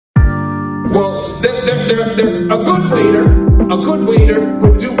Well, a good waiter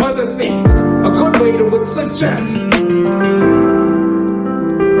would do other things. A good waiter would suggest.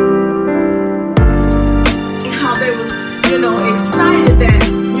 How they was, excited that,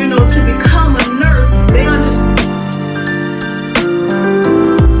 to become a nurse, they understood.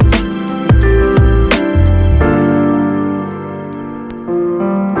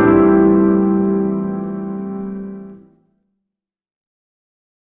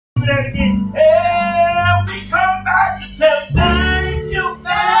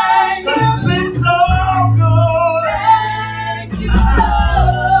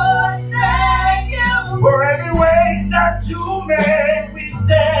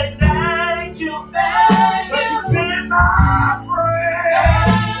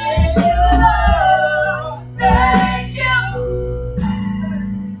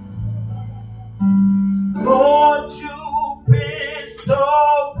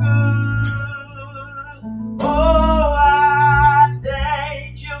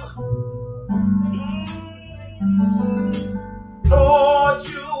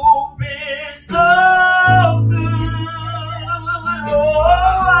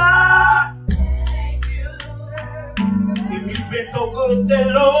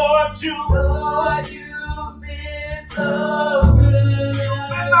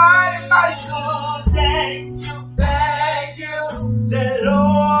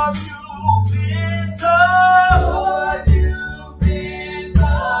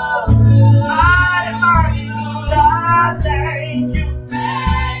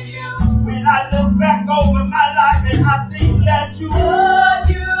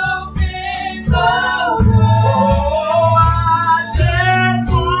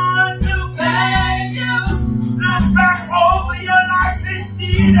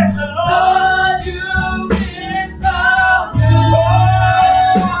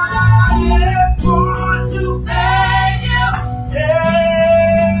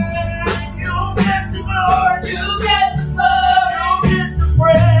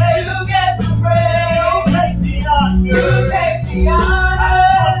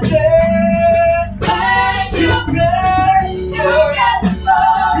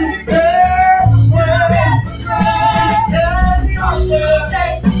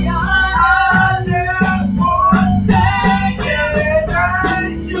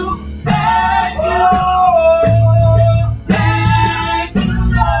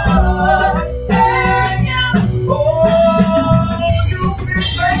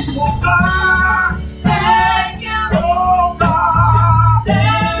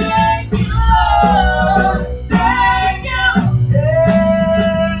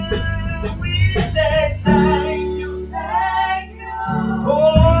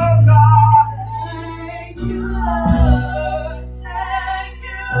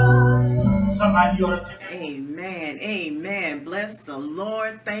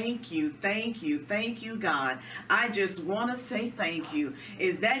 Thank you, God. I just want to say thank you.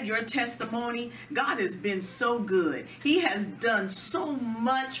 Is that your testimony? God has been so good. He has done so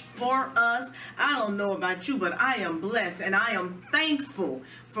much for us. I don't know about you, but I am blessed and I am thankful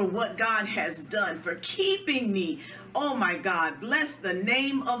for what God has done, for keeping me. Oh my God, bless the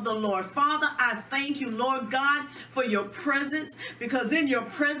name of the Lord. Father, I thank you, Lord God, for your presence, because in your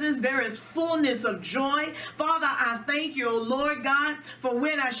presence there is fullness of joy. Father, I thank you, oh Lord God, for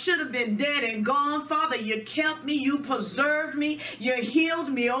when I should have been dead and gone, Father, you kept me, you preserved me, you healed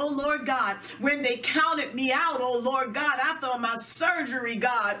me, oh Lord God. When they counted me out, oh Lord God, after my surgery,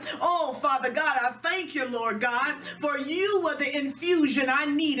 God, oh Father God, I thank you, Lord God, for you were the infusion I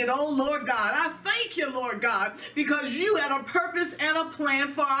needed, oh Lord God. I thank you, Lord God, because you had a purpose and a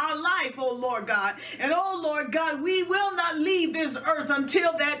plan for our life, oh Lord God. And oh Lord God, we will not leave this earth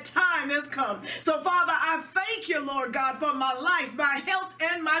until that time has come. So Father, I thank you, Lord God, for my life, my health,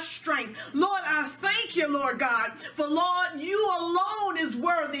 and my strength. Lord, I thank you, Lord God, for Lord, you alone is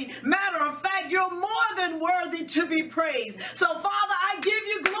worthy. Matter of fact, you're more than worthy to be praised. So Father, I give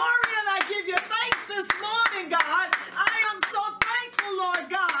you glory and I give you thanks this morning, God. I am so thankful, Lord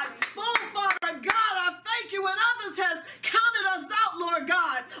God. Oh Father God, I thank you when others has counted us out, Lord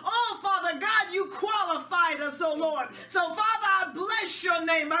God. Oh, Father God, you qualified us, oh Lord. So, Father, I bless your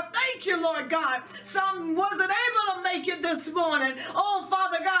name. I thank you, Lord God. Some wasn't able to make it this morning. Oh,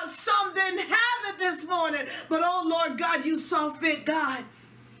 Father God, some didn't have it this morning. But, oh, Lord God, you saw fit, God,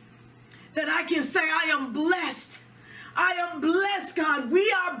 that I can say I am blessed. I am blessed, God.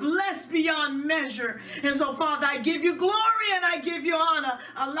 We are blessed beyond measure. And so, Father, I give you glory and I give you honor.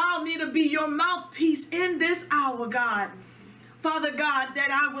 Allow me to be your mouthpiece in this hour, God. Father God, that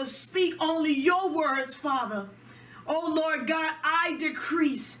I will speak only your words, Father. Oh, Lord God, I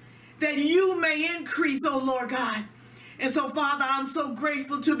decrease that you may increase, oh Lord God. And so, Father, I'm so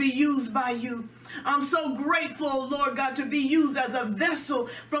grateful to be used by you. I'm so grateful, Lord God, to be used as a vessel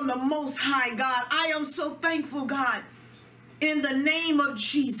from the Most High God. I am so thankful, God, in the name of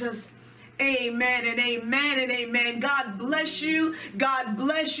Jesus. Amen and amen and amen. God bless you. God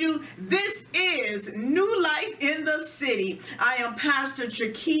bless you. This is New Life in the City. I am Pastor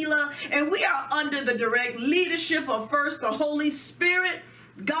Chikeila, and we are under the direct leadership of first the Holy Spirit,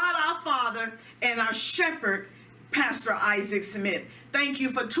 God our Father, and our shepherd, Pastor Isaac Smith. Thank you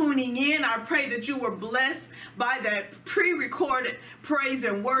for tuning in. I pray that you were blessed by that pre-recorded praise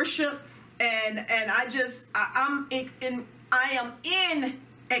and worship. And I am in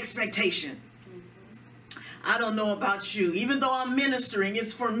expectation. I don't know about you. Even though I'm ministering,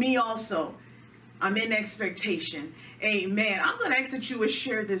 it's for me also. I'm in expectation. Amen. I'm going to ask that you would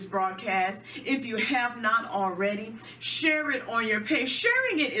share this broadcast. If you have not already, share it on your page.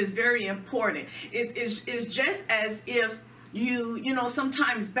 Sharing it is very important. It's just as if you know,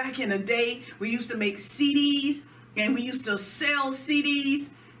 sometimes back in the day, we used to make CDs and we used to sell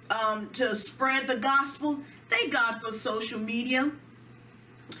CDs to spread the gospel. Thank God for social media.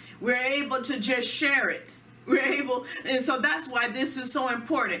 We're able to just share it. And so that's why this is so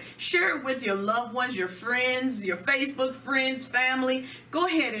important. Share it with your loved ones, your friends, your Facebook friends, family. Go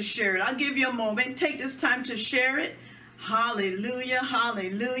ahead and share it. I'll give you a moment. Take this time to share it. Hallelujah,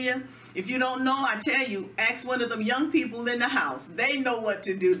 hallelujah. If you don't know, I tell you, ask one of them young people in the house. They know what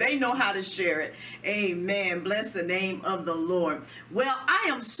to do. They know how to share it. Amen. Bless the name of the Lord. Well, I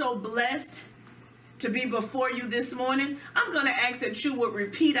am so blessed to be before you this morning. I'm going to ask that you would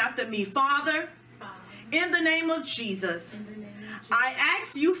repeat after me. Father, in the name of Jesus, I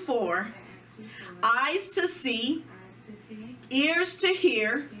ask you for eyes to see, ears to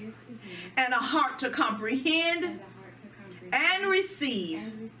hear, and a heart to comprehend and receive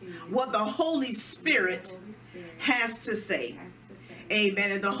what the Holy Spirit has to say.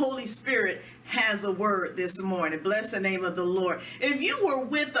 Amen. And the Holy Spirit has a word this morning. Bless the name of the Lord. If you were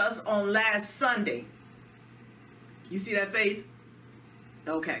with us on last Sunday, you see that face?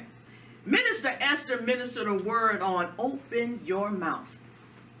 Okay. Minister Esther ministered a word on open your mouth.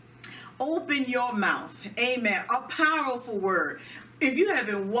 Open your mouth. Amen. A powerful word. If you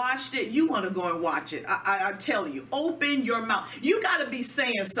haven't watched it, you want to go and watch it. I tell you, open your mouth. You got to be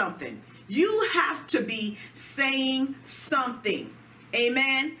saying something. You have to be saying something.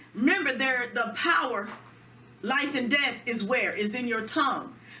 Amen. Remember, the power, life and death is where? Is in your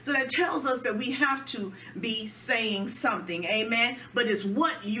tongue. So that tells us that we have to be saying something. Amen. But it's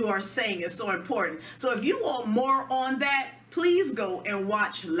what you are saying is so important. So if you want more on that, please go and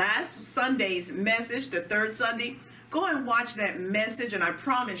watch last Sunday's message, the third Sunday. Go and watch that message, and I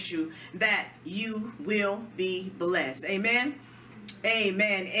promise you that you will be blessed. Amen.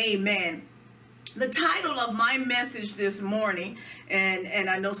 Amen. Amen. The title of my message this morning, and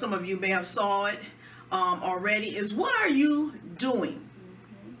I know some of you may have saw it already, is what are you doing?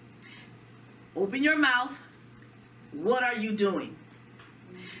 Open your mouth. What are you doing?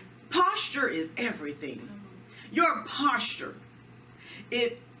 Posture is everything. Your posture.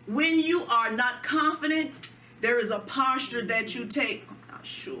 When you are not confident, there is a posture that you take. I'm not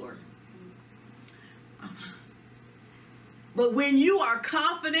sure. But when you are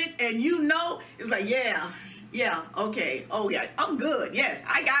confident and you know, it's like, yeah, okay, oh yeah, I'm good. Yes,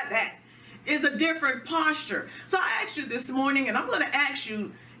 I got that. It's a different posture. So I asked you this morning, and I'm going to ask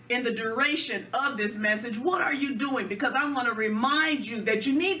you in the duration of this message, what are you doing? Because I want to remind you that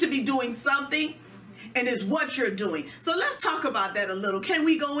you need to be doing something, and it's what you're doing. So let's talk about that a little. Can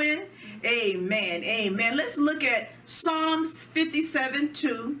we go in? Amen. Amen. Let's look at Psalms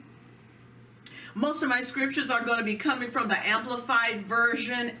 57:2. Most of my scriptures are going to be coming from the Amplified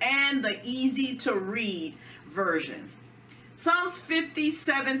version and the easy to read version. Psalms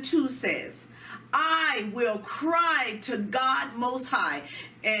 57:2 says, I will cry to God Most High.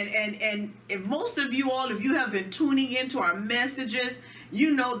 And if most of you all, if you have been tuning into our messages,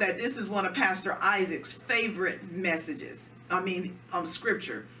 you know that this is one of Pastor Isaac's favorite messages.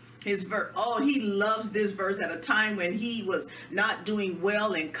 Scripture. His verse. Oh, he loves this verse at a time when he was not doing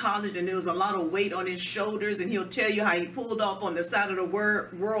well in college and there was a lot of weight on his shoulders, and he'll tell you how he pulled off on the side of the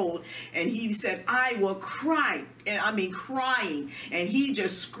road and he said, I will cry. And crying. And he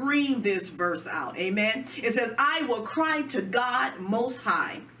just screamed this verse out. Amen. It says, I will cry to God Most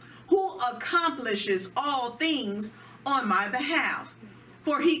High, who accomplishes all things on my behalf,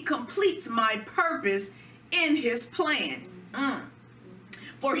 for he completes my purpose in his plan.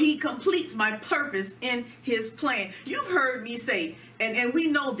 For he completes my purpose in his plan. You've heard me say, and we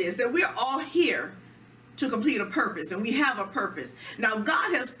know this, that we're all here to complete a purpose, and we have a purpose. Now,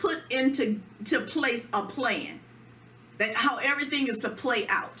 God has put into place a plan that how everything is to play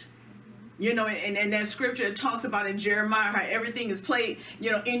out. You know, and that scripture it talks about in Jeremiah how everything is played,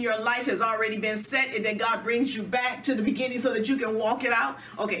 you know, in your life has already been set, and then God brings you back to the beginning so that you can walk it out.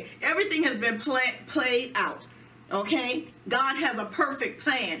 Okay, everything has been played out. Okay, God has a perfect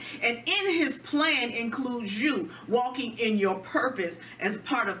plan, and in his plan includes you walking in your purpose as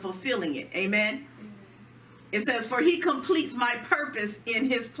part of fulfilling it. Amen. It says, for he completes my purpose in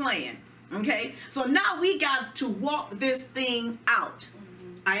his plan. Okay, so now we got to walk this thing out.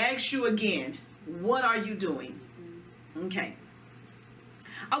 I ask you again, what are you doing? Okay.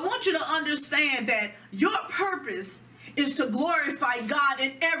 I want you to understand that your purpose is to glorify God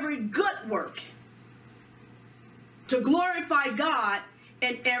in every good work. To glorify God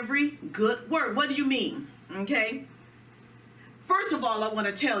in every good work. What do you mean? Okay. First of all, I want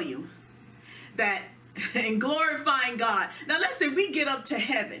to tell you that in glorifying God, now let's say we get up to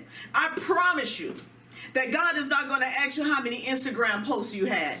heaven. I promise you that God is not going to ask you how many Instagram posts you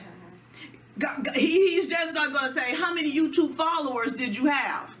had. He's just not going to say, how many YouTube followers did you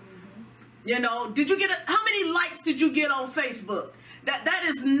have? You know, did you get how many likes did you get on Facebook? That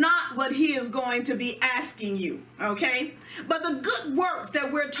is not what he is going to be asking you, okay? But the good works that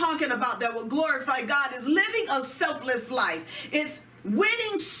we're talking about that will glorify God is living a selfless life. It's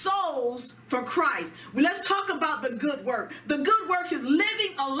winning souls for Christ. Let's talk about the good work. The good work is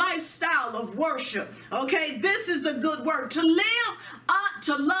living a lifestyle of worship. Okay, this is the good work. To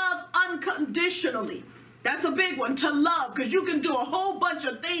love unconditionally. That's a big one. To love, because you can do a whole bunch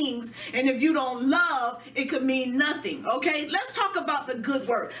of things, and if you don't love, it could mean nothing. Okay, let's talk about the good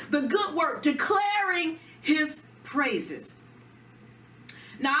work. The good work, declaring his praises.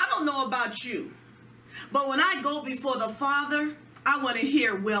 Now, I don't know about you, but when I go before the Father, I want to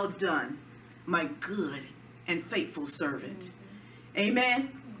hear, well done, my good and faithful servant.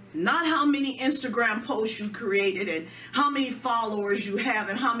 Amen. Not how many Instagram posts you created and how many followers you have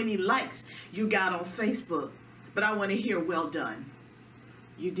and how many likes you got on Facebook. But I want to hear, well done.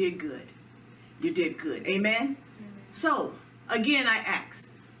 You did good. You did good. Amen. So, again, I ask,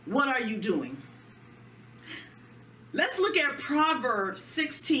 what are you doing? Let's look at Proverbs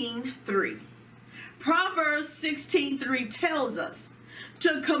 16:3. Proverbs 16:3 tells us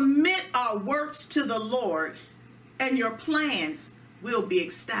to commit our works to the Lord, and your plans will be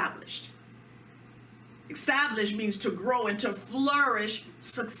established. Established means to grow and to flourish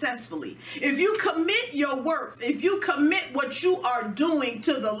successfully. If you commit your works, if you commit what you are doing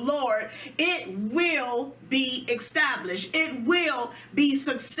to the Lord, it will be established. It will be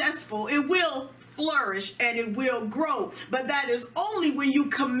successful. It will flourish and it will grow. But that is only when you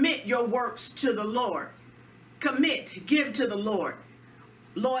commit your works to the Lord. Commit, give to the Lord.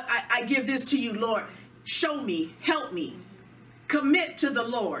 Lord, I give this to you, Lord. Show me, help me. Commit to the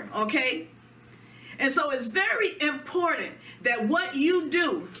Lord, okay? And so it's very important that what you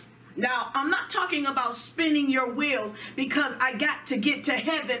do, now I'm not talking about spinning your wheels because I got to get to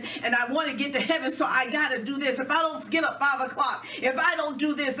heaven and I want to get to heaven, so I got to do this. If I don't get up 5 o'clock, if I don't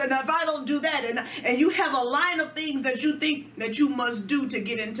do this, and if I don't do that, and you have a line of things that you think that you must do to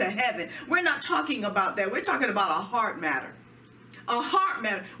get into heaven. We're not talking about that. We're talking about a heart matter. A heart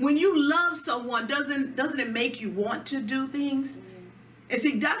matter. When you love someone, doesn't it make you want to do things? And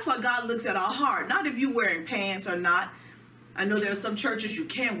see, that's why God looks at our heart. Not if you're wearing pants or not. I know there are some churches you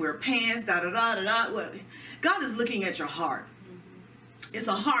can wear pants, Well, God is looking at your heart. It's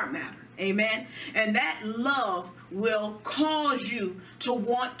a heart matter. Amen. And that love will cause you to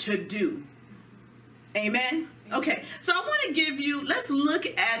want to do. Amen. Okay. So I want to give you, let's look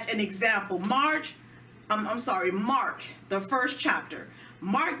at an example. Mark, the first chapter.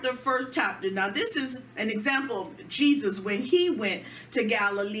 Mark, the first chapter. Now, this is an example of Jesus when he went to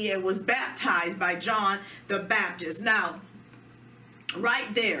Galilee and was baptized by John the Baptist. Now,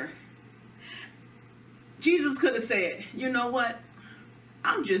 right there, Jesus could have said, you know what?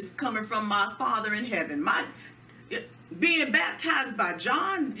 I'm just coming from my Father in heaven. Being baptized by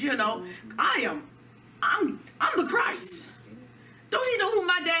John, you know, I'm the Christ. Don't he know who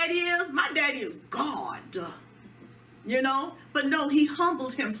my daddy is? My daddy is God. You know, but no, he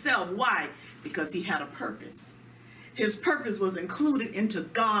humbled himself. Why? Because he had a purpose. His purpose was included into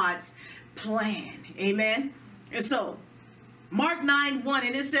God's plan. Amen. And so Mark 9:1,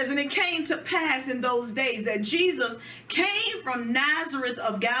 and it says, and it came to pass in those days that Jesus came from Nazareth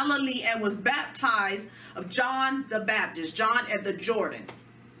of Galilee and was baptized of John the Baptist, John at the Jordan.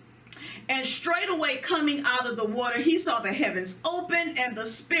 And straightway coming out of the water, he saw the heavens open and the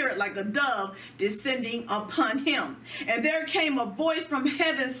Spirit like a dove descending upon him. And there came a voice from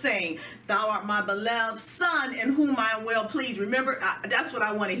heaven saying, "Thou art my beloved Son, in whom I am well pleased." Remember, that's what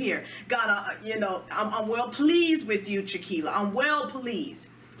I want to hear. God, I'm well pleased with you, Chikeila. I'm well pleased.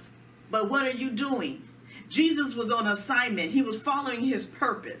 But what are you doing? Jesus was on assignment. He was following his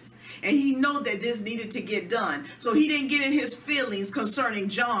purpose. And he knew that this needed to get done. So he didn't get in his feelings concerning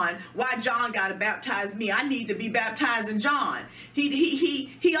John. Why John got to baptize me? I need to be baptized in John.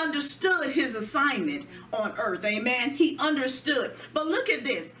 He understood his assignment on earth. Amen. He understood. But look at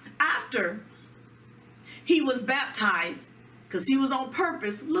this. After he was baptized, because he was on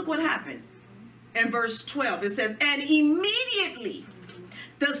purpose, look what happened. In verse 12, it says, and immediately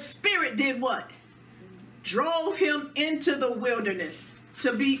the Spirit did what? Drove him into the wilderness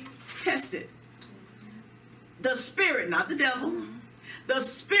to be tested. The Spirit, not the devil. The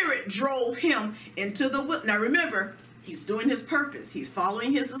Spirit drove him into the wilderness. Now remember, he's doing his purpose. He's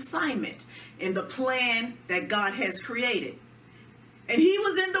following his assignment in the plan that God has created. And he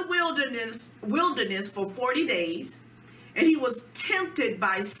was in the wilderness for 40 days. And he was tempted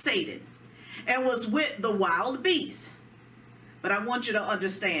by Satan and was with the wild beasts. But I want you to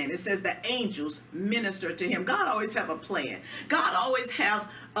understand, it says the angels ministered to him. God always have a plan. God always have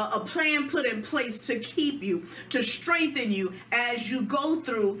a plan put in place to keep you, to strengthen you as you go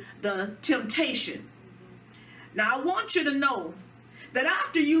through the temptation. Now, I want you to know that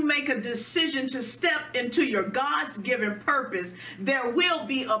after you make a decision to step into your God's given purpose, there will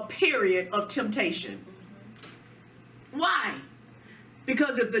be a period of temptation. Why?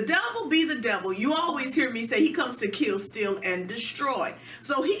 Because if the devil be the devil, you always hear me say he comes to kill, steal, and destroy.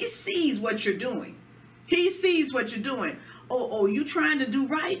 So he sees what you're doing. He sees what you're doing. Oh, you trying to do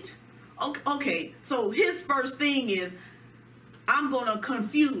right? Okay. So his first thing is, I'm going to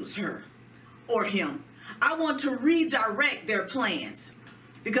confuse her or him. I want to redirect their plans.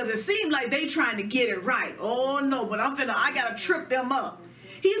 Because it seems like they trying to get it right. Oh no, but I got to trip them up.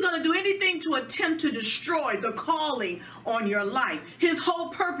 He's going to do anything to attempt to destroy the calling on your life. His whole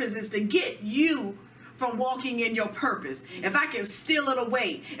purpose is to get you from walking in your purpose. If I can steal it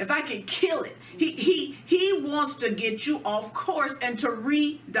away, if I can kill it, he wants to get you off course and to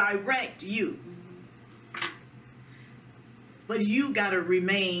redirect you. But you got to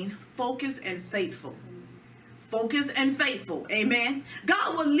remain focused and faithful. Focused and faithful. Amen.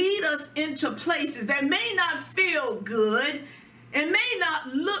 God will lead us into places that may not feel good. It may not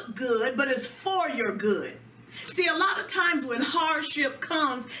look good, but it's for your good. See, a lot of times when hardship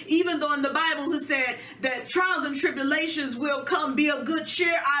comes, even though in the Bible who said that trials and tribulations will come, be of good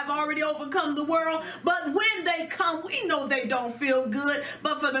cheer, I've already overcome the world. But when they come, we know they don't feel good.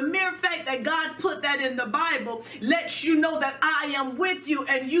 But for the mere fact that God put that in the Bible lets you know that I am with you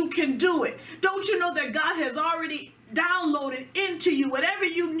and you can do it. Don't you know that God has already downloaded into you whatever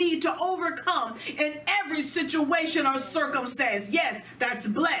you need to overcome in every situation or circumstance? Yes, that's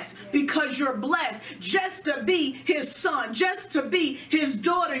blessed, because you're blessed just to be his son, just to be his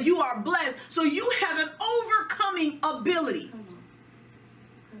daughter. You are blessed, so you have an overcoming ability.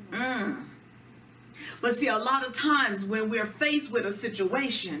 But see, a lot of times when we're faced with a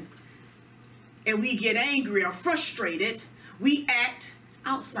situation and we get angry or frustrated, we act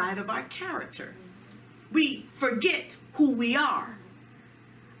outside of our character. We forget who we are.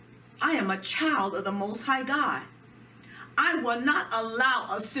 I am a child of the Most High God. I will not allow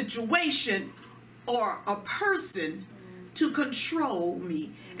a situation or a person to control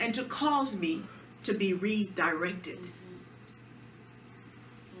me and to cause me to be redirected.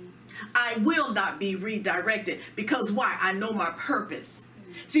 I will not be redirected, because why? I know my purpose.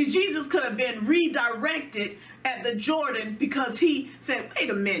 See, Jesus could have been redirected at the Jordan because he said, wait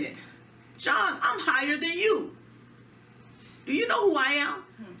a minute, John, I'm higher than you. Do you know who I am?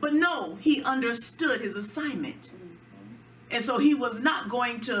 But no, he understood his assignment. And so he was not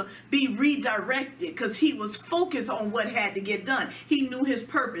going to be redirected because he was focused on what had to get done. He knew his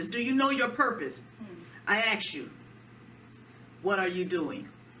purpose. Do you know your purpose? I ask you, what are you doing?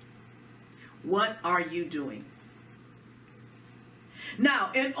 What are you doing?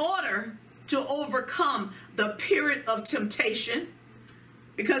 Now, in order to overcome the period of temptation,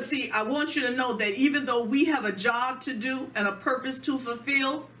 because see, I want you to know that even though we have a job to do and a purpose to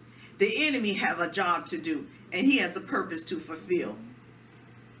fulfill, the enemy have a job to do and he has a purpose to fulfill.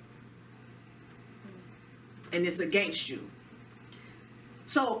 And it's against you.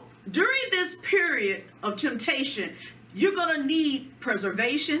 So during this period of temptation, you're going to need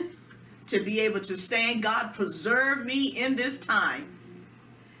preservation to be able to stand. God, preserve me in this time.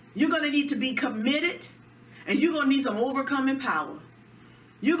 You're going to need to be committed, and you're going to need some overcoming power.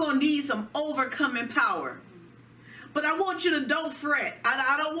 You're going to need some overcoming power. But I want you to don't fret.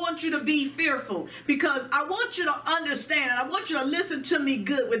 I don't want you to be fearful, because I want you to understand, and I want you to listen to me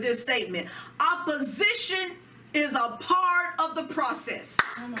good with this statement. Opposition is a part of the process.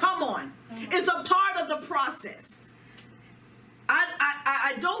 Come on. It's a part of the process.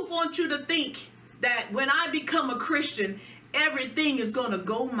 I don't want you to think that when I become a Christian, everything is going to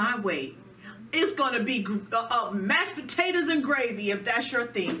go my way. It's going to be mashed potatoes and gravy, if that's your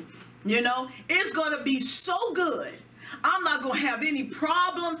thing. You know, it's going to be so good. I'm not going to have any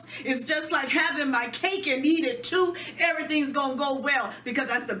problems. It's just like having my cake and eat it too. Everything's going to go well, because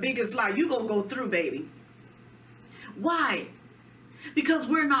that's the biggest lie. You're going to go through, baby. Why? Because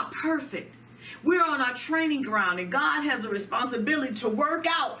we're not perfect. We're on our training ground, and God has a responsibility to work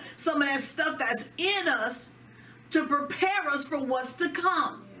out some of that stuff that's in us to prepare us for what's to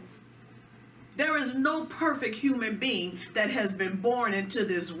come. There is no perfect human being that has been born into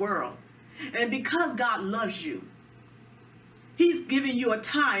this world. And because God loves you, He's giving you a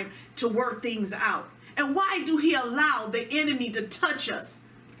time to work things out. And why do He allow the enemy to touch us?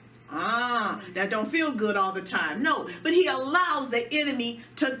 That don't feel good all the time. No, but He allows the enemy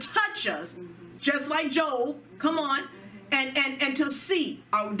to touch us, just like Job. Come on. And to see,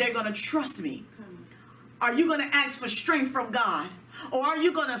 are they going to trust me? Are you going to ask for strength from God? Or are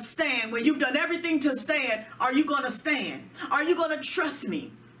you going to stand when you've done everything to stand? Are you going to stand? Are you going to trust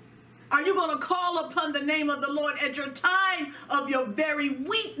me? Are you going to call upon the name of the Lord at your time of your very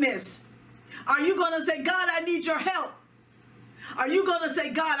weakness? Are you going to say, God, I need your help? Are you going to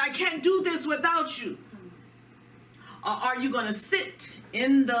say, God, I can't do this without you? Or are you going to sit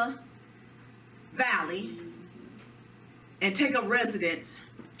in the valley and take a residence,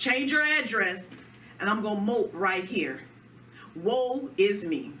 change your address, and I'm going to mope right here? Woe is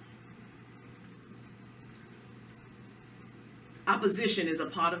me. Opposition is a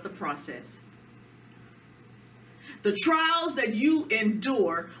part of the process. The trials that you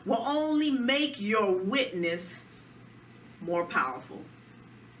endure will only make your witness more powerful.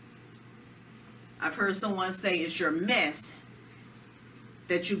 I've heard someone say it's your mess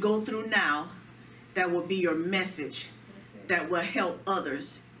that you go through now that will be your message that will help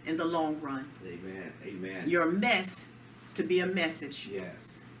others in the long run. Amen. Amen. Your mess is to be a message.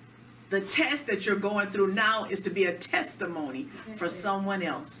 Yes. The test that you're going through now is to be a testimony for someone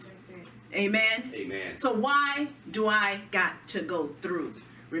else. Amen? Amen. So why do I got to go through?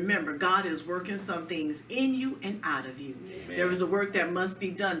 Remember, God is working some things in you and out of you. Amen. There is a work that must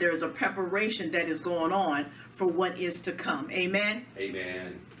be done. There is a preparation that is going on for what is to come. Amen?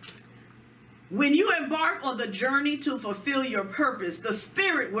 Amen. When you embark on the journey to fulfill your purpose, the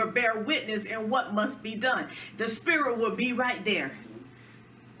Spirit will bear witness in what must be done. The Spirit will be right there.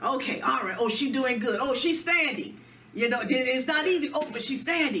 Okay, all right. Oh, she's doing good. Oh, she's standing. You know, it's not easy. Oh, but she's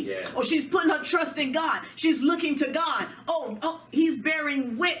standing. Yeah. Oh, she's putting her trust in God. She's looking to God. Oh, He's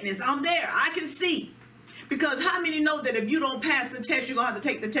bearing witness. I'm there. I can see. Because how many know that if you don't pass the test, you're going to have to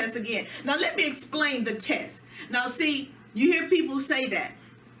take the test again? Now, let me explain the test. Now, see, you hear people say that.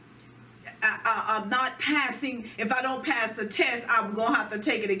 I'm not passing. If I don't pass the test, I'm going to have to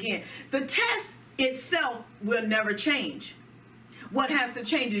take it again. The test itself will never change. What has to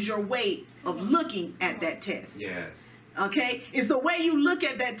change is your way of looking at that test. Yes. Okay? It's the way you look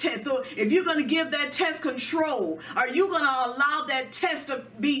at that test. So if you're going to give that test control, are you going to allow that test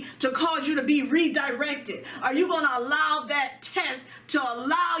to cause you to be redirected? Are you going to allow that test to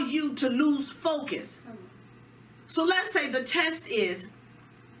allow you to lose focus? So let's say the test is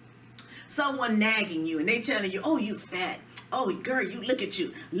someone nagging you and they telling you, oh, you fat. Oh, girl, you look at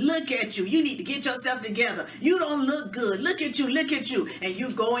you. Look at you. You need to get yourself together. You don't look good. Look at you. Look at you. And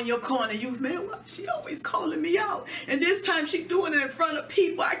you go in your corner. You, man, well, she always calling me out. And this time she doing it in front of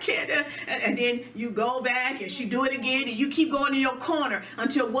people. I can't. And then you go back and she do it again. And you keep going in your corner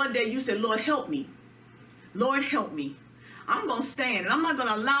until one day you say, Lord, help me. Lord, help me. I'm going to stand, and I'm not going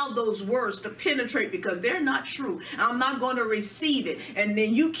to allow those words to penetrate because they're not true. I'm not going to receive it. And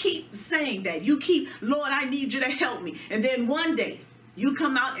then you keep saying that. You keep, Lord, I need you to help me. And then one day you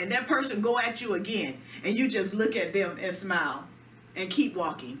come out and that person go at you again, and you just look at them and smile and keep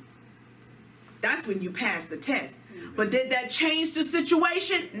walking. That's when you pass the test. But did that change the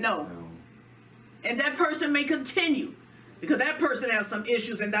situation? No. And that person may continue. Because that person has some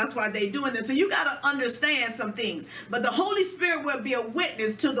issues, and that's why they're doing this. So you got to understand some things. But the Holy Spirit will be a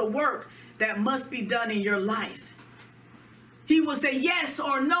witness to the work that must be done in your life. He will say yes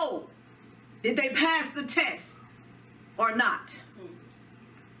or no. Did they pass the test or not?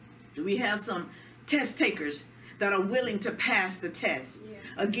 Do we have some test takers that are willing to pass the test?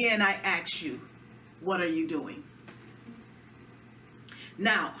 Yeah. Again, I ask you, what are you doing?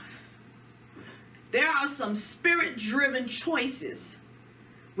 Now, there are some spirit-driven choices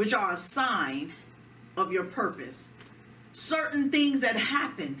which are a sign of your purpose. Certain things that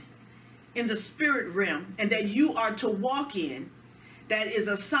happen in the spirit realm and that you are to walk in, that is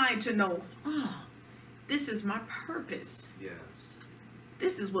a sign to know, oh, this is my purpose. Yes.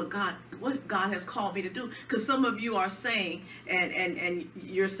 This is what God has called me to do. Because some of you are saying, and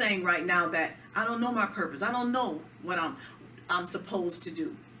you're saying right now that I don't know my purpose. I don't know what I'm supposed to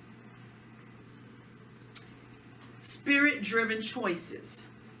do. Spirit-driven choices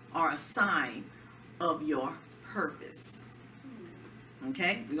are a sign of your purpose.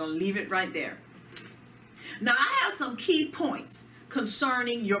 Okay, we're going to leave it right there. Now, I have some key points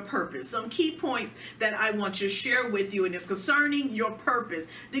concerning your purpose. Some key points that I want to share with you, and it's concerning your purpose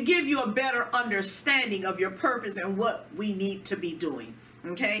to give you a better understanding of your purpose and what we need to be doing.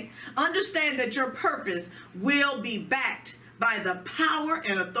 Okay, understand that your purpose will be backed by the power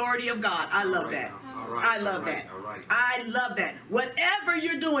and authority of God. I love that. I love that. I love that. Whatever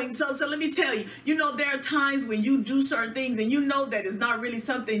you're doing, so let me tell you, you know, there are times when you do certain things and you know that it's not really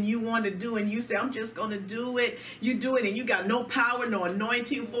something you want to do, and you say, I'm just going to do it. You do it and you got no power, no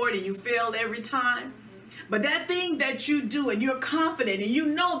anointing for it, and you fail every time. But that thing that you do and you're confident and you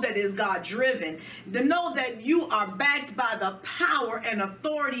know that is God driven, to know that you are backed by the power and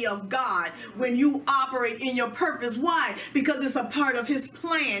authority of God when you operate in your purpose. Why? Because it's a part of his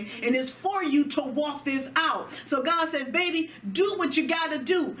plan and it's for you to walk this out. So God says, baby, do what you got to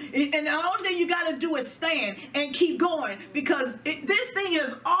do. And the only thing you got to do is stand and keep going, because this thing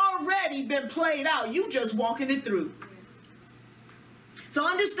has already been played out. You just walking it through. So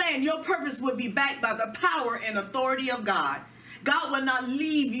understand, your purpose will be backed by the power and authority of God. God will not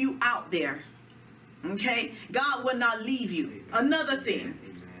leave you out there. Okay? God will not leave you. Another thing,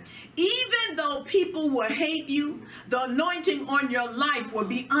 even though people will hate you, the anointing on your life will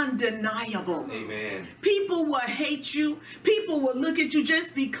be undeniable. Amen. People will hate you. People will look at you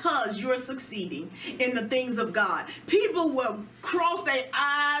just because you're succeeding in the things of God. People will cross their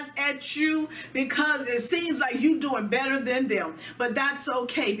eyes at you because it seems like you're doing better than them. But that's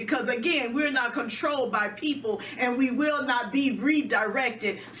okay, because again, we're not controlled by people and we will not be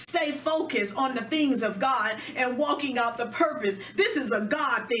redirected. Stay focused on the things of God and walking out the purpose. This is a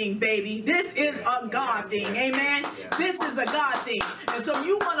God thing, baby. This is a God thing. Amen. This is a God thing. And so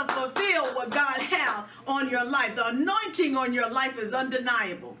you want to fulfill what God has on your life. The anointing on your life is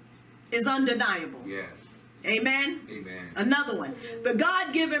undeniable. Is undeniable. Yes. Amen. Amen. Another one. The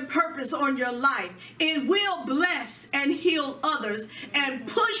God-given purpose on your life, it will bless and heal others and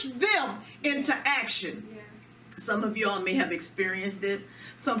push them into action. Some of y'all may have experienced this.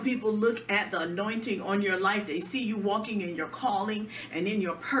 Some people look at the anointing on your life. They see you walking in your calling and in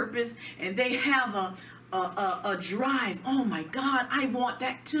your purpose, and they have a drive. Oh my God, I want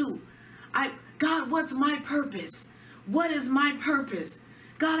that too. God, what's my purpose? What is my purpose?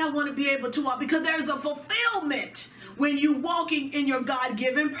 God, I want to be able to walk, because there's a fulfillment when you're walking in your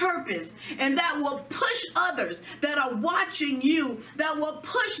God-given purpose. And that will push others that are watching you, that will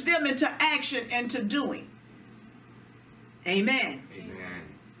push them into action and to doing. Amen. Amen.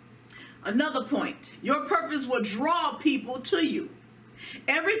 Another point, your purpose will draw people to you.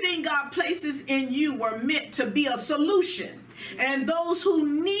 Everything God places in you were meant to be a solution. And those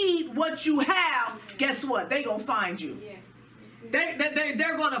who need what you have, guess what? They're going to find you.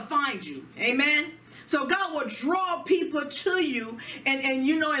 They're going to find you. Amen. So God will draw people to you, and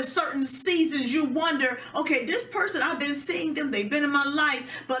you know, in certain seasons you wonder, okay, this person, I've been seeing them, they've been in my life,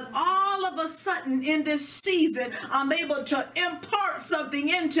 but all of a sudden in this season, I'm able to impart something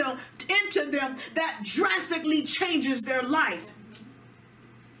into them that drastically changes their life.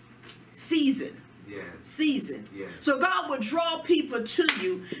 Season. Yes. Season. Yes. So God will draw people to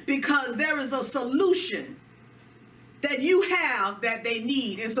you because there is a solution that you have that they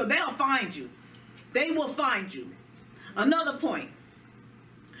need, and so they'll find you. They will find you. Another point.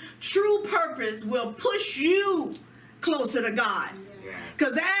 True purpose will push you closer to God.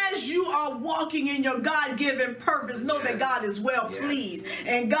 Because as you are walking in your God-given purpose, know that God is well pleased.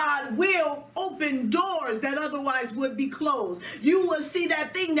 And God will open doors that otherwise would be closed. You will see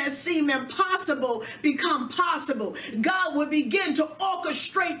that thing that seemed impossible become possible. God will begin to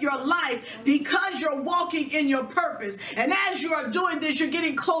orchestrate your life because you're walking in your purpose. And as you are doing this, you're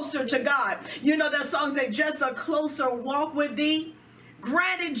getting closer to God. You know that song say, just a closer walk with thee.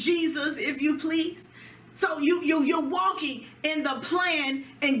 Granted, Jesus, if you please. So you're walking in the plan,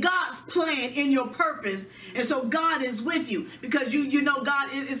 and God's plan in your purpose. And so God is with you, because you know God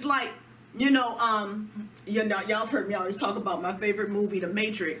is like, y'all have heard me always talk about my favorite movie, The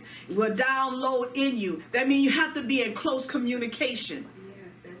Matrix. It will download in you. That means you have to be in close communication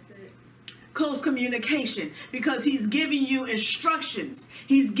close communication, because he's giving you instructions.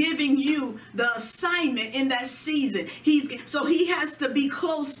 He's giving you the assignment in that season. So he has to be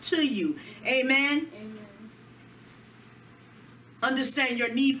close to you. Amen. Amen. Understand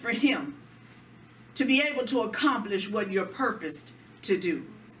your need for him to be able to accomplish what you're purposed to do.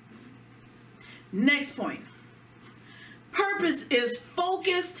 Next point. Purpose is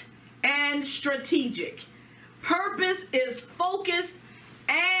focused and strategic. Purpose is focused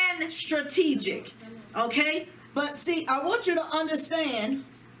and strategic. Okay? But see, I want you to understand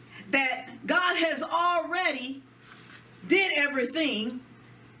that God has already did everything,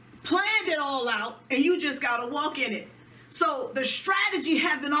 planned it all out, and you just got to walk in it. So the strategy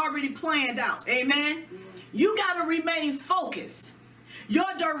has been already planned out. Amen? You got to remain focused.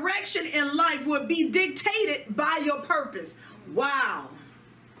 Your direction in life will be dictated by your purpose. Wow.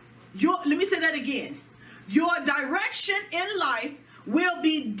 Let me say that again. Your direction in life will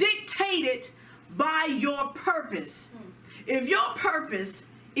be dictated by your purpose. If your purpose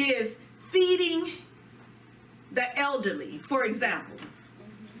is feeding the elderly, for example.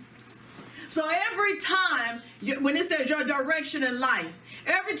 So every time, when it says your direction in life,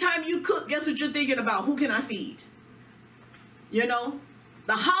 every time you cook, guess what you're thinking about? Who can I feed? You know,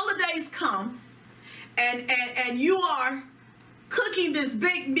 the holidays come and you are cooking this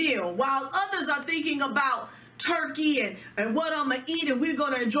big meal while others are thinking about turkey and what I'm going to eat, and we're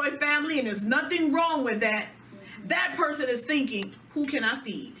going to enjoy family, and there's nothing wrong with that. That person is thinking, who can I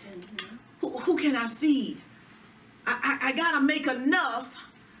feed? Who can I feed? I got to make enough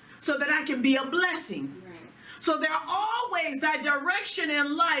so that I can be a blessing. Right. So they're always, that direction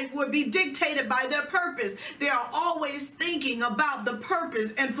in life will be dictated by their purpose. They are always thinking about the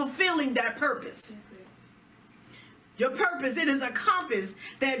purpose and fulfilling that purpose. Your purpose, it is a compass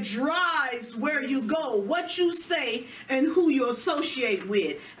that drives where you go, what you say, and who you associate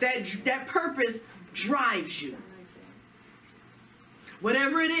with. That purpose drives you.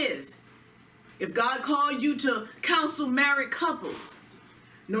 Whatever it is. If God called you to counsel married couples,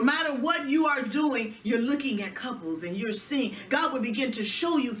 no matter what you are doing, you're looking at couples and you're seeing, God will begin to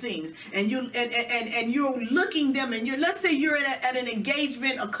show you things, and you're looking them, and let's say you're at an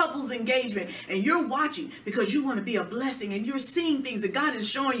engagement, a couple's engagement, and you're watching because you want to be a blessing, and you're seeing things that God is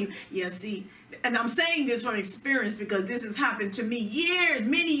showing you. Yeah, see, and I'm saying this from experience because this has happened to me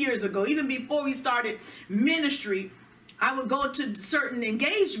many years ago. Even before we started ministry, I would go to certain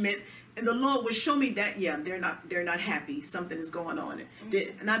engagements, and the Lord would show me that, yeah, they're not happy. Something is going on.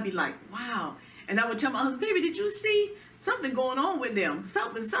 And I'd be like, wow. And I would tell my husband, baby, did you see something going on with them?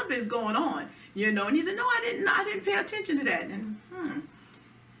 Something's going on, you know. And he said, no, I didn't pay attention to that. And,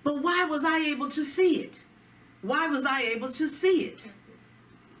 But why was I able to see it? Why was I able to see it?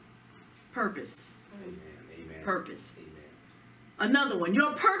 Purpose. Amen. Purpose. Amen. Another one,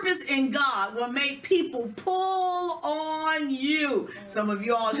 your purpose in God will make people pull on you. Some of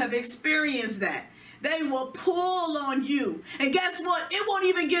you all have experienced that. They will pull on you. And guess what? It won't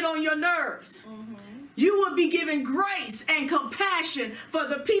even get on your nerves. You will be given grace and compassion for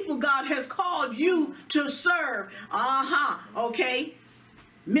the people God has called you to serve. Okay.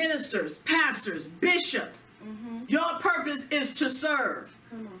 Ministers, pastors, bishops. Your purpose is to serve.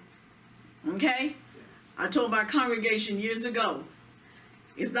 Okay. I told my congregation years ago,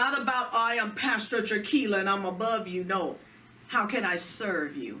 it's not about, I am Pastor Chikeila and I'm above you. No. How can I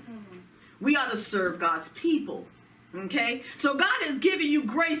serve you? We ought to serve God's people. Okay? So God is giving you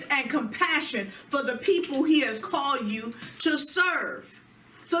grace and compassion for the people he has called you to serve.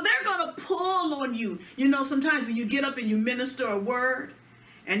 So they're going to pull on you. You know, sometimes when you get up and you minister a word,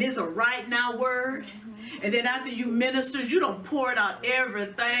 and it's a right now word, and then after you minister, you don't pour it out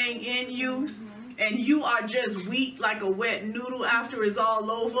everything in you. And you are just weak like a wet noodle after it's all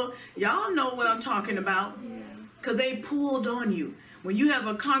over. Y'all know what I'm talking about. Because they pulled on you. When you have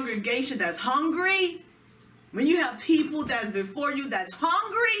a congregation that's hungry, when you have people that's before you that's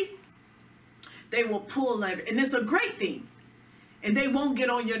hungry, they will pull at it. And it's a great thing. And they won't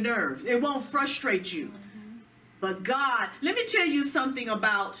get on your nerves. It won't frustrate you. But God, let me tell you something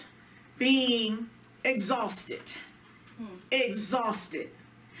about being exhausted. Exhausted.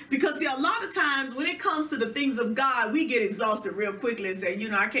 Because see, a lot of times when it comes to the things of God, we get exhausted real quickly and say, you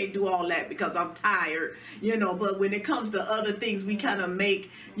know, I can't do all that because I'm tired, you know. But when it comes to other things, we kind of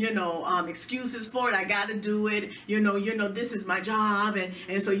make, you know, excuses for it. I got to do it. You know, this is my job.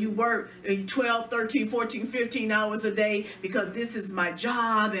 And so you work 12, 13, 14, 15 hours a day because this is my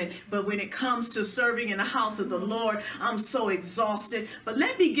job. But when it comes to serving in the house of the Lord, I'm so exhausted. But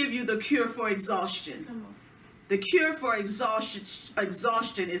let me give you the cure for exhaustion. The cure for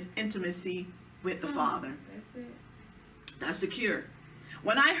exhaustion is intimacy with the Father. That's it. That's the cure.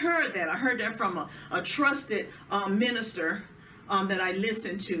 When I heard that from a trusted minister that I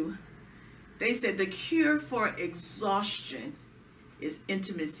listened to. They said the cure for exhaustion is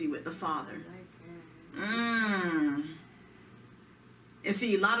intimacy with the Father. And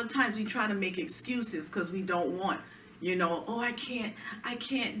see, a lot of times we try to make excuses because we don't want, oh, I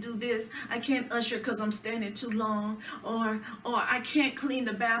can't do this. I can't usher because I'm standing too long. Or I can't clean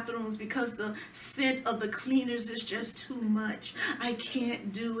the bathrooms because the scent of the cleaners is just too much. I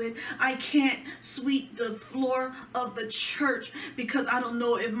can't do it. I can't sweep the floor of the church because I don't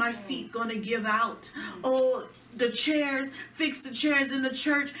know if my feet gonna give out. Oh, the chairs, fix the chairs in the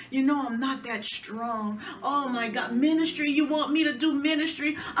church. I'm not that strong. Oh my God, ministry, you want me to do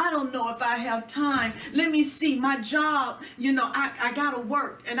ministry? I don't know if I have time. Let me see, my job, I gotta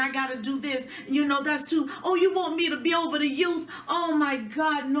work and I gotta do this. That's too, oh, you want me to be over the youth? Oh my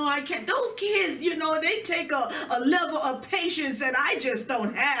God, no, I can't. Those kids, they take a level of patience that I just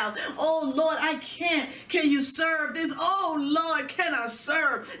don't have. Oh Lord, I can't. Can you serve this? Oh Lord, can I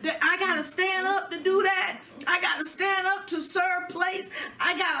serve? I gotta stand up to do that. I gotta stand up to serve place.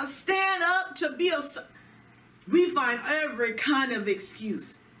 I gotta stand up to be we find every kind of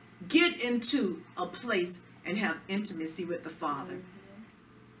excuse. Get into a place and have intimacy with the Father.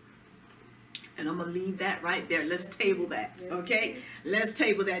 And I'm gonna leave that right there. Let's table that. Okay, let's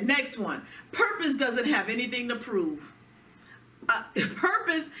table that. Next one. Purpose doesn't have anything to prove.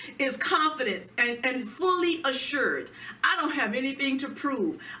 Purpose is confidence and fully assured. I don't have anything to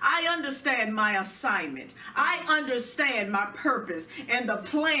prove. I understand my assignment. I understand my purpose and the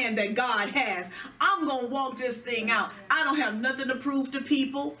plan that God has. I'm going to walk this thing out. I don't have nothing to prove to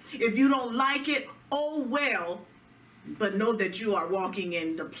people. If you don't like it, oh well, but know that you are walking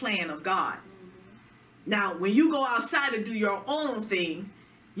in the plan of God. Now, when you go outside and do your own thing,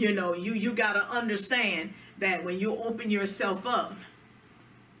 you got to understand that when you open yourself up,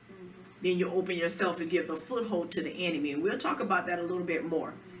 then you open yourself and give the foothold to the enemy. And we'll talk about that a little bit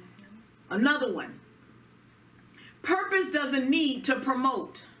more. Another one. Purpose doesn't need to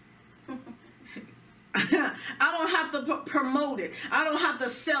promote. I don't have to promote it. I don't have to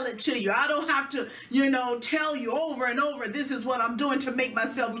sell it to you. I don't have to, tell you over and over, this is what I'm doing to make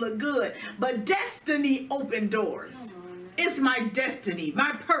myself look good. But destiny opened doors. It's my destiny,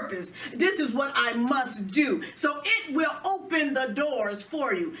 my purpose. This is what I must do. So it will open the doors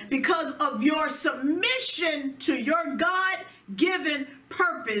for you because of your submission to your God-given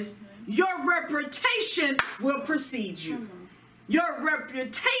purpose. Your reputation will precede you. Your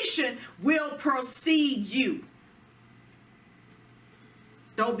reputation will precede you.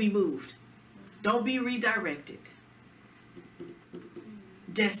 Don't be moved. Don't be redirected.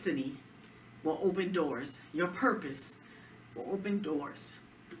 Destiny will open doors. Your purpose will open doors.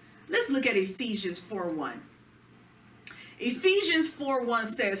 Let's look at Ephesians 4:1. Ephesians 4:1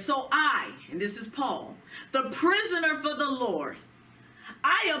 says, so I, and this is Paul, the prisoner for the Lord,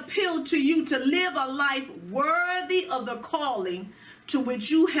 I appeal to you to live a life worthy of the calling to which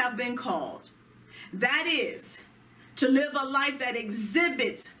you have been called. That is, to live a life that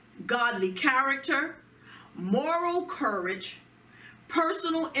exhibits godly character, moral courage,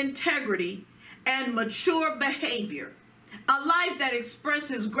 personal integrity, and mature behavior. A life that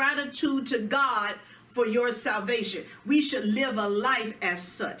expresses gratitude to God for your salvation. We should live a life as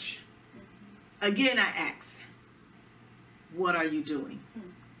such. Again, I ask, what are you doing?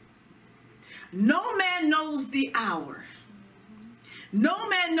 No man knows the hour. No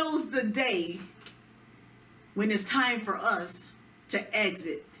man knows the day when it's time for us to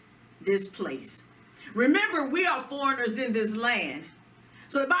exit this place. Remember, we are foreigners in this land.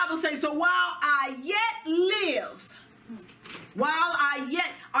 So the Bible says, so while I yet live,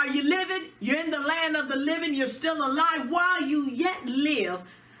 are you living? You're in the land of the living. You're still alive. While you yet live,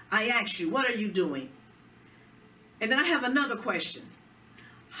 I ask you, what are you doing? And then I have another question.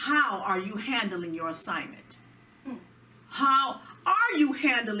 How are you handling your assignment? How are you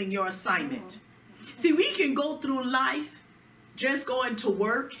handling your assignment? See, we can go through life just going to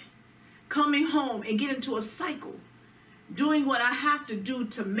work, coming home and get into a cycle, doing what I have to do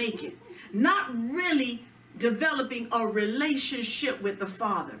to make it, not really developing a relationship with the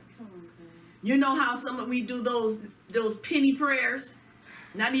Father. You know how we do those penny prayers?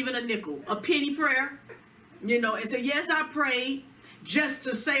 Not even a nickel, a penny prayer. And say, yes, I prayed, just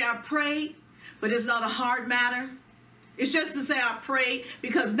to say I prayed, but it's not a hard matter. It's just to say I prayed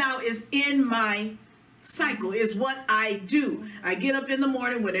because now it's in my cycle. It's what I do. I get up in the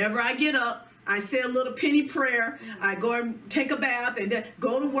morning. Whenever I get up, I say a little penny prayer. I go and take a bath and then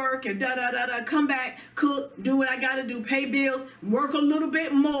go to work and come back, cook, do what I got to do, pay bills, work a little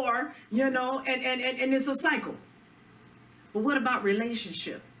bit more, and it's a cycle. But what about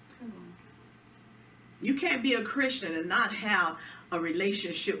relationship? You can't be a Christian and not have a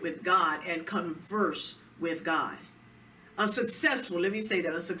relationship with God and converse with God. A successful, let me say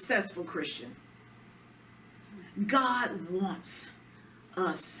that, a successful Christian. God wants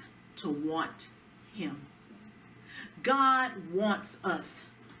us to want him. God wants us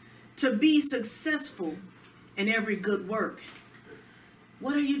to be successful in every good work.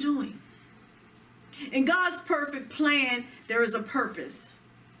 What are you doing? In God's perfect plan, there is a purpose.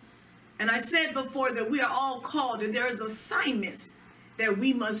 And I said before that we are all called, and there is assignments that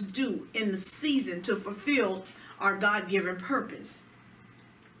we must do in the season to fulfill our God-given purpose.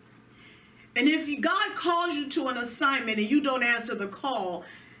 And if God calls you to an assignment and you don't answer the call,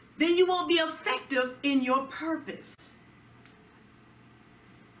 then you won't be effective in your purpose.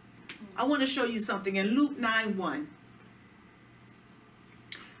 I want to show you something in Luke 9:1.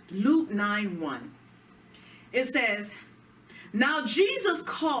 Luke 9:1. It says, "Now Jesus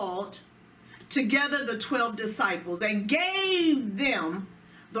called together the 12 disciples and gave them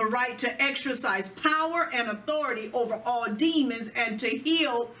the right to exercise power and authority over all demons and to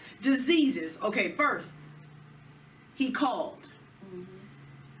heal diseases." Okay, first, he called.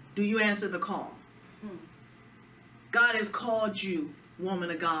 Do you answer the call? God has called you, woman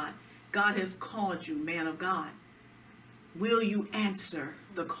of God. God has called you, man of God. Will you answer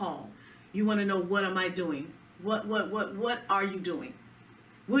the call? You want to know, what am I doing? What are you doing?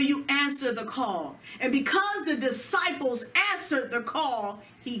 Will you answer the call? And because the disciples answered the call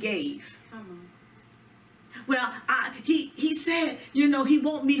he gave. Well, he said, you know, he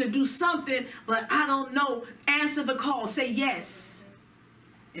want me to do something, but I don't know. Answer the call. Say yes.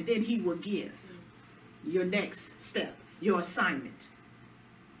 And then he will give your next step, your assignment.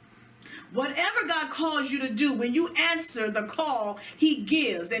 Whatever God calls you to do, when you answer the call, he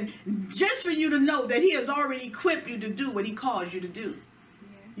gives. And just for you to know that he has already equipped you to do what he calls you to do.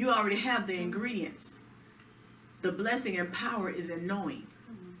 You already have the ingredients. The blessing and power is in knowing.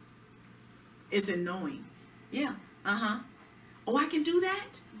 It's in knowing. Yeah. Oh, I can do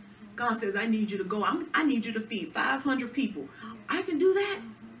that? God says, I need you to go. I need you to feed 500 people. I can do that?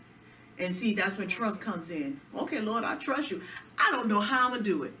 And see, that's when trust comes in. Okay, Lord, I trust you. I don't know how I'm going to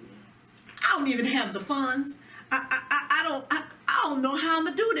do it. I don't even have the funds. I don't know how I'm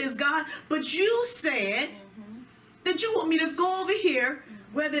going to do this, God. But you said that you want me to go over here,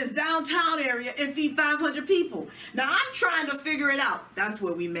 whether it's downtown area, and feed 500 people. Now, I'm trying to figure it out. That's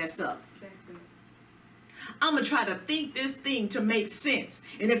where we mess up. I'm going to try to think this thing to make sense.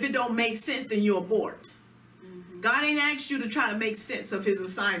 And if it don't make sense, then you abort. God ain't asked you to try to make sense of his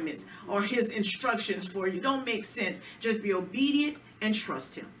assignments or his instructions for you. Don't make sense. Just be obedient and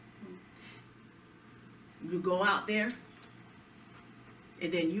trust him. You go out there,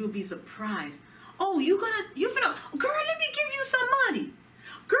 and then you'll be surprised. Oh, you finna, girl, let me give you some money.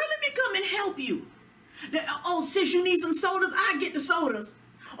 Girl, let me come and help you. Oh, sis, you need some sodas? I get the sodas.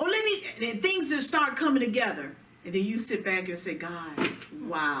 Oh, let me, and things just start coming together. And then you sit back and say, God,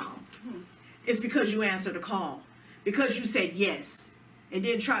 wow. It's because you answered the call. Because you said yes. And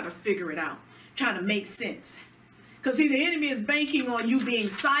then try to figure it out. Try to make sense. Because see, the enemy is banking on you being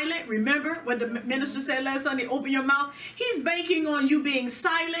silent. Remember what the minister said last Sunday? Open your mouth. He's banking on you being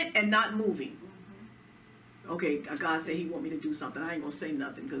silent and not moving. Okay, God said he want me to do something. I ain't going to say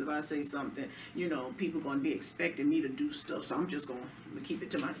nothing. Because if I say something, you know, people are going to be expecting me to do stuff. So I'm just going to keep it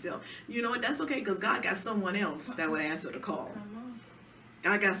to myself. You know what? That's okay. Because God got someone else that would answer the call.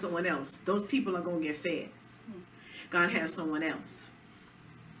 God got someone else. Those people are going to get fed. God has someone else.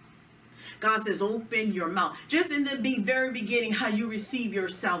 God says, open your mouth. Just in the very beginning, how you receive your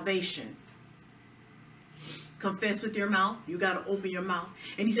salvation. Confess with your mouth. You got to open your mouth.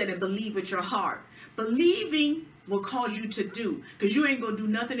 And he said, and believe with your heart. Believing will cause you to do. Because you ain't going to do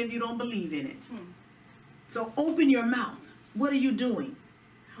nothing if you don't believe in it. So open your mouth. What are you doing?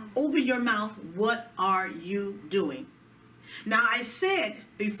 Open your mouth. What are you doing? Now, I said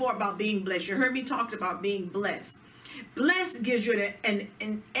before about being blessed. You heard me talk about being blessed. Blessed gives you an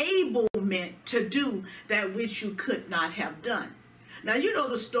enablement to do that which you could not have done. Now, you know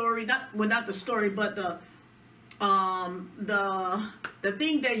the story, not the story, but the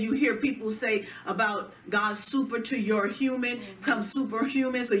thing that you hear people say about God's super to your human, become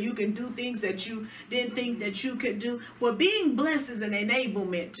superhuman so you can do things that you didn't think that you could do. Well, being blessed is an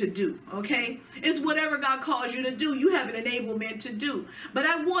enablement to do, okay? It's whatever God calls you to do, you have an enablement to do. But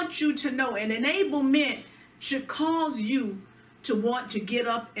I want you to know an enablement should cause you to want to get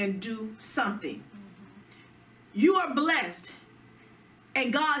up and do something. You are blessed.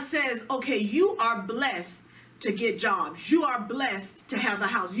 And God says, okay, you are blessed to get jobs. You are blessed to have a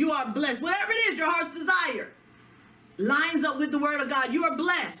house. You are blessed. Whatever it is, your heart's desire. lines up with the word of God, you are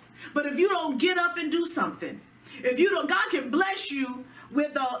blessed. But if you don't get up and do something, if you don't, God can bless you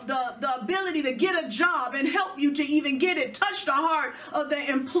with the ability to get a job and help you to even get it, touch the heart of the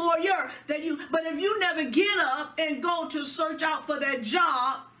employer but if you never get up and go to search out for that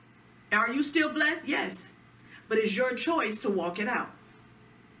job, are you still blessed? Yes. But it's your choice to walk it out.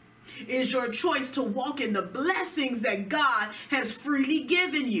 It's your choice to walk in the blessings that God has freely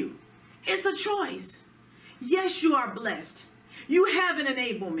given you. It's a choice. Yes, you are blessed. You have an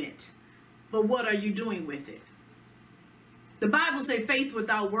enablement. But what are you doing with it? The Bible says faith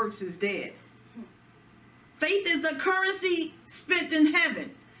without works is dead. Faith is the currency spent in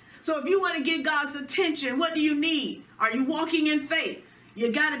heaven. So if you want to get God's attention, what do you need? Are you walking in faith?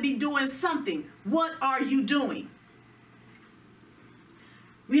 You got to be doing something. What are you doing?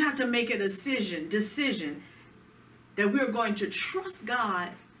 We have to make a decision that we're going to trust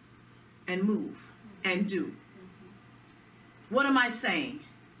God and move and do. What am I saying?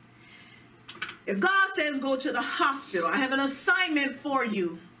 If God says go to the hospital, I have an assignment for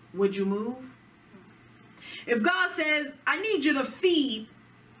you, would you move? If God says I need you to feed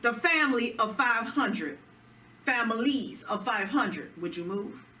the family of 500, families of 500, would you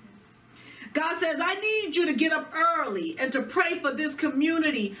move? God says I need you to get up early and to pray for this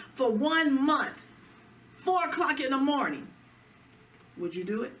community for 1 month, 4 o'clock in the morning, would you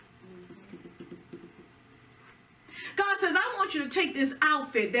do it? God says, I want you to take this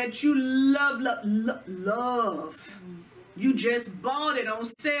outfit that you love. You just bought it on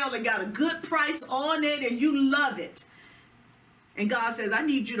sale and got a good price on it and you love it. And God says, I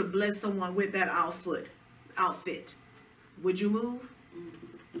need you to bless someone with that outfit. Would you move?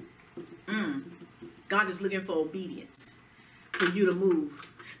 God is looking for obedience, for you to move.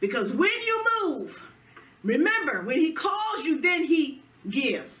 Because when you move, remember, when he calls you, then he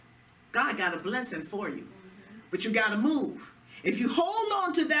gives. God got a blessing for you. But you got to move. If you hold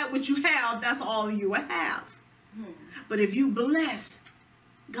on to that which you have, that's all you will have. But if you bless,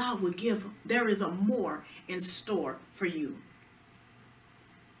 God will give. There is a more in store for you.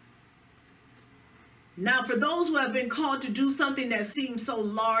 Now, for those who have been called to do something that seems so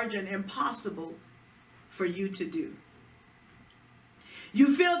large and impossible for you to do,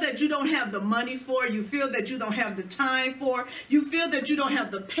 you feel that you don't have the money for, you feel that you don't have the time for, you feel that you don't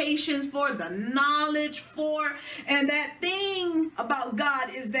have the patience for, the knowledge for, and the thing about God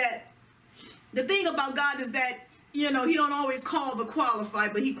is that, you know, he don't always call the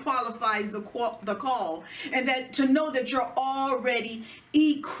qualified, but he qualifies the call. And that to know that you're already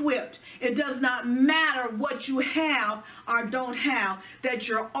equipped. It does not matter what you have or don't have, that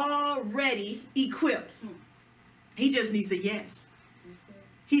you're already equipped. He just needs a yes.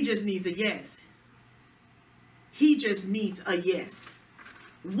 He just needs a yes. He just needs a yes.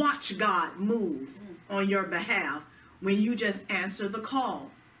 Watch God move on your behalf when you just answer the call.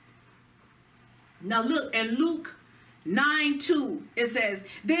 Now look, in Luke 9:2, it says,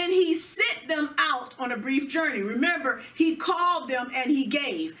 then he sent them out on a brief journey. Remember, he called them and he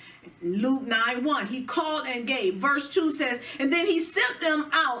gave. Luke 9:1, he called and gave. Verse 2 says, and then he sent them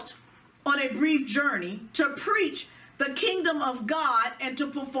out on a brief journey to preach the kingdom of God and to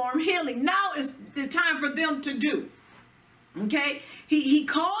perform healing. Now is the time for them to do. Okay? He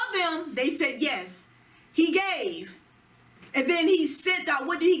called them. They said yes. He gave. And then he sent out.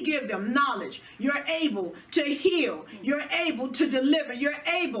 What did he give them? Knowledge. You're able to heal. You're able to deliver. You're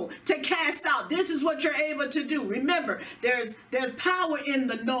able to cast out. This is what you're able to do. Remember, there's power in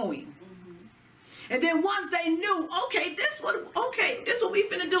the knowing. And then once they knew, okay, this is what we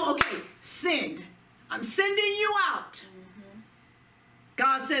finna do. Okay, send. I'm sending you out.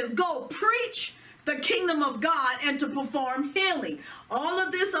 God says, go preach the kingdom of God and to perform healing. All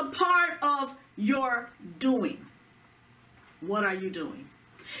of this a part of your doing. What are you doing?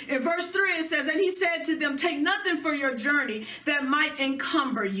 In verse 3 it says, and he said to them, take nothing for your journey that might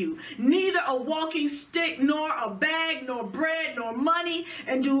encumber you, neither a walking stick, nor a bag, nor bread, nor money,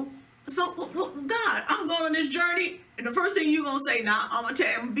 and do. So, God, I'm going on this journey, and the first thing you're going to say, now, I'm going to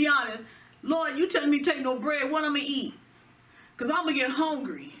tell you, be honest, Lord, you telling me to take no bread, what I'm going to eat? Because I'm going to get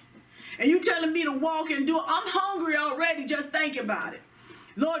hungry. And you telling me to walk and do it. I'm hungry already, just thinking about it.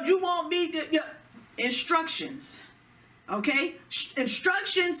 Lord, you want me to, instructions. Okay?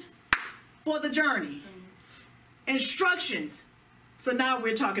 Instructions for the journey. Instructions. So now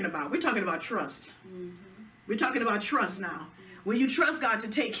we're talking about trust. We're talking about trust now. When you trust God to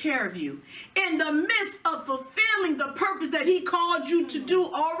take care of you in the midst of fulfilling the purpose that he called you to do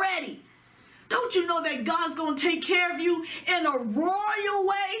already. Don't you know that God's going to take care of you in a royal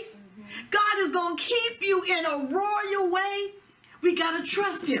way? God is going to keep you in a royal way. We got to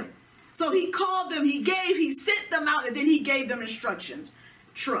trust him. So he called them, he sent them out, and then he gave them instructions.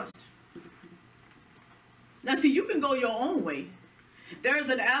 Trust. Now see, you can go your own way. There's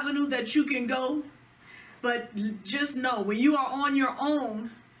an avenue that you can go, but just know when you are on your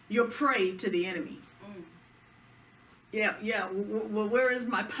own, you're prey to the enemy. Yeah. Well, where is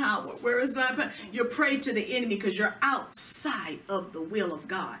my power? Where is my power? You're prey to the enemy because you're outside of the will of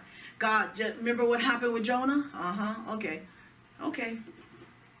God. God, just remember what happened with Jonah? Okay.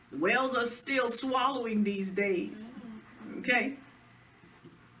 The whales are still swallowing these days. Okay.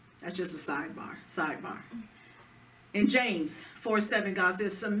 That's just a sidebar. In James 4:7, God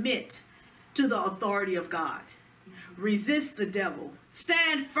says, submit to the authority of God. Resist the devil.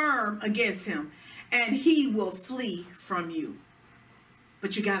 Stand firm against him, and he will flee from you.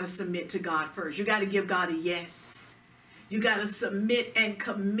 But you got to submit to God first. You got to give God a yes. You got to submit and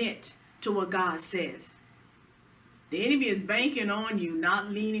commit to what God says. The enemy is banking on you not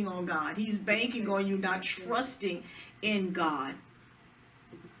leaning on God. He's banking on you not trusting in God.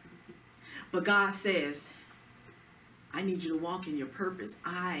 But God says, I need you to walk in your purpose.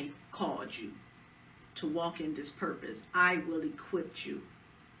 I called you to walk in this purpose. I will equip you.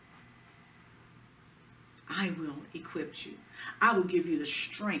 I will equip you. I will give you the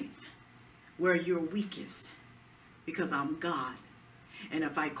strength where you're weakest, because I'm God. And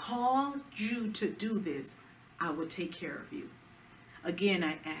if I called you to do this, I will take care of you. Again,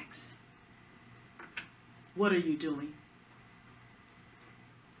 I ask, what are you doing?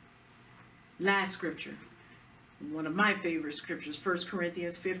 Last scripture, one of my favorite scriptures, 1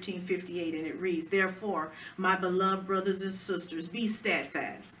 Corinthians 15:58, and it reads, therefore, my beloved brothers and sisters, be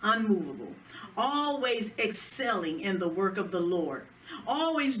steadfast, unmovable, always excelling in the work of the Lord,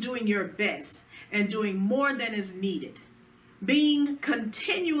 always doing your best and doing more than is needed, being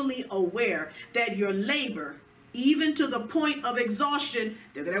continually aware that your labor, even to the point of exhaustion,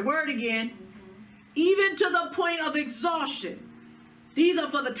 look at that word again, even to the point of exhaustion. These are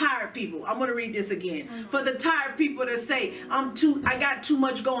for the tired people. I'm going to read this again. For the tired people that say, I got too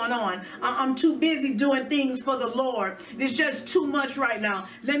much going on. I'm too busy doing things for the Lord. There's just too much right now.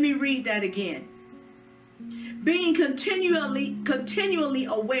 Let me read that again. Being continually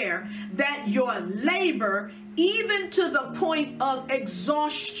aware that your labor, even to the point of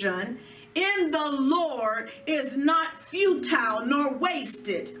exhaustion, in the Lord is not futile nor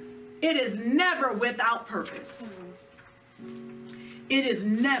wasted. It is never without purpose. It is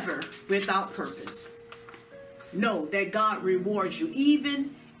never without purpose. Know that God rewards you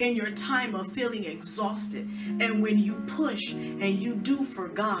even in your time of feeling exhausted. And when you push and you do for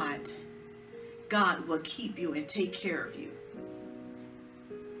God, God will keep you and take care of you.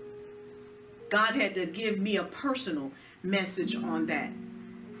 God had to give me a personal message on that.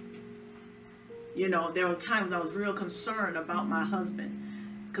 You know, there were times I was real concerned about my husband.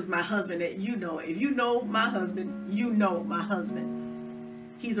 Because my husband, if you know my husband, you know my husband.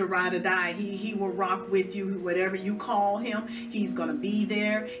 He's a ride or die. He will rock with you. Whatever you call him, he's going to be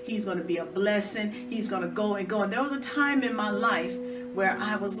there. He's going to be a blessing. He's going to go and go. And there was a time in my life where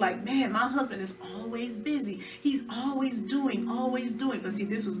I was like, man, my husband is always busy. He's always doing. But see,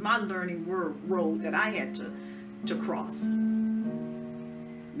 this was my learning road that I had to cross.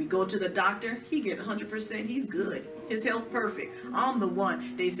 We go to the doctor, he get 100%, he's good. His health perfect. I'm the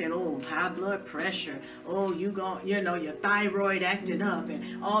one, they said, oh, high blood pressure. Oh, your thyroid acting up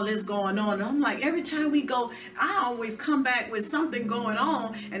and all this going on. And I'm like, every time we go, I always come back with something going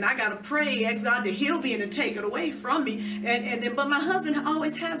on, and I got to pray, ask God to heal me and to take it away from me. But my husband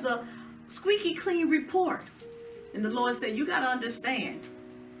always has a squeaky clean report. And the Lord said, you got to understand,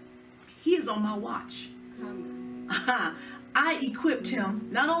 he is on my watch. I equipped him.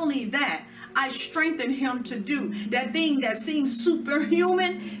 Not only that, I strengthened him to do that thing that seems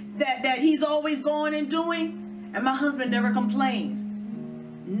superhuman, that he's always going and doing. And my husband never complains.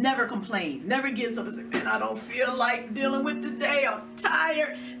 Never complains. Never gets up and says, man, I don't feel like dealing with today. I'm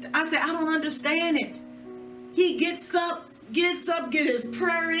tired. I said, I don't understand it. He gets up, get his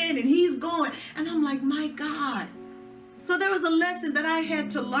prayer in, and he's going. And I'm like, my God. So there was a lesson that I had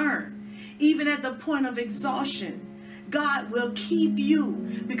to learn. Even at the point of exhaustion, God will keep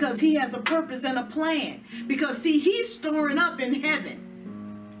you because he has a purpose and a plan. Because see, he's storing up in heaven.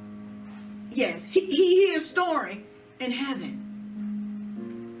 Yes, he is storing in heaven.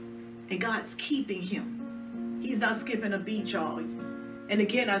 And God's keeping him. He's not skipping a beat, y'all. And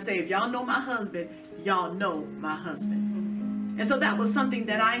again, I say, if y'all know my husband, y'all know my husband. And so that was something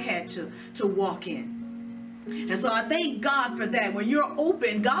that I had to walk in. And so I thank God for that. When you're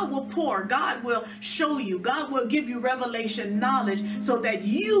open, God will pour. God will show you. God will give you revelation knowledge so that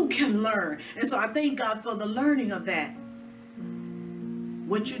you can learn. And so I thank God for the learning of that.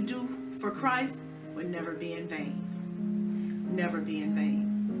 What you do for Christ would never be in vain. Never be in vain.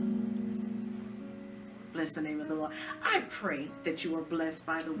 Bless the name of the Lord. I pray that you are blessed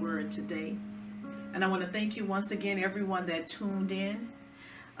by the word today. And I want to thank you once again, everyone that tuned in.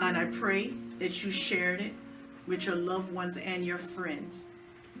 And I pray that you shared it with your loved ones and your friends.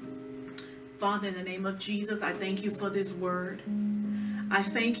 Father, in the name of Jesus, I thank you for this word. I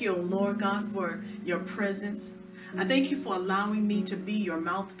thank you, O Lord God, for your presence. I thank you for allowing me to be your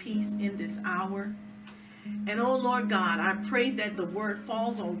mouthpiece in this hour. And oh Lord God, I pray that the word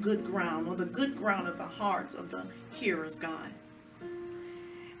falls on good ground, on the good ground of the hearts of the hearers, God.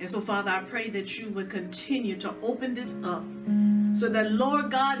 And so, Father, I pray that you would continue to open this up so that,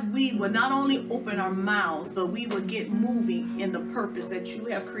 Lord God, we would not only open our mouths, but we would get moving in the purpose that you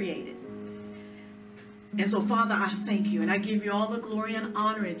have created. And so, Father, I thank you, and I give you all the glory and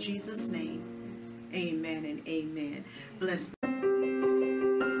honor in Jesus' name. Amen and amen. Bless